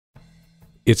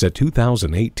It's a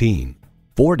 2018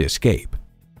 Ford Escape.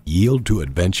 Yield to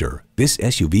adventure. This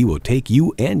SUV will take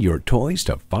you and your toys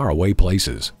to faraway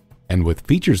places. And with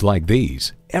features like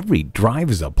these, every drive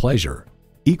is a pleasure.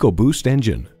 EcoBoost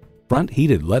engine, front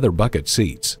heated leather bucket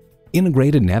seats,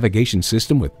 integrated navigation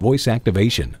system with voice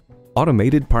activation,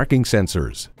 automated parking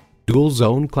sensors, dual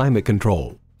zone climate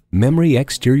control, memory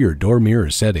exterior door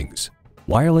mirror settings,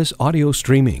 wireless audio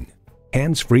streaming,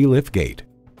 hands-free liftgate,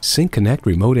 Sync Connect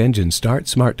remote engine start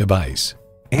smart device,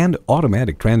 and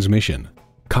automatic transmission.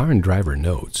 Car and Driver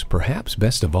notes, perhaps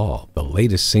best of all, the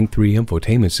latest Sync 3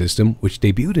 infotainment system, which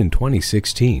debuted in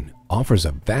 2016, offers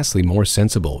a vastly more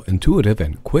sensible, intuitive,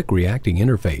 and quick-reacting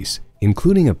interface,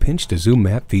 including a pinch-to-zoom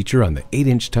map feature on the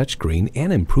 8-inch touchscreen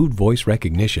and improved voice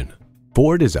recognition.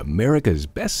 Ford is America's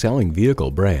best-selling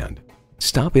vehicle brand.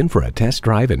 Stop in for a test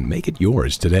drive and make it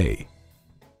yours today.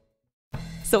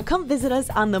 So come visit us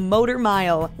on the Motor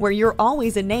Mile, where you're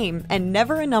always a name and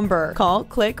never a number. Call,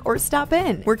 click, or stop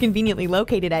in. We're conveniently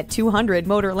located at 200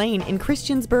 Motor Lane in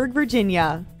Christiansburg,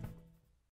 Virginia.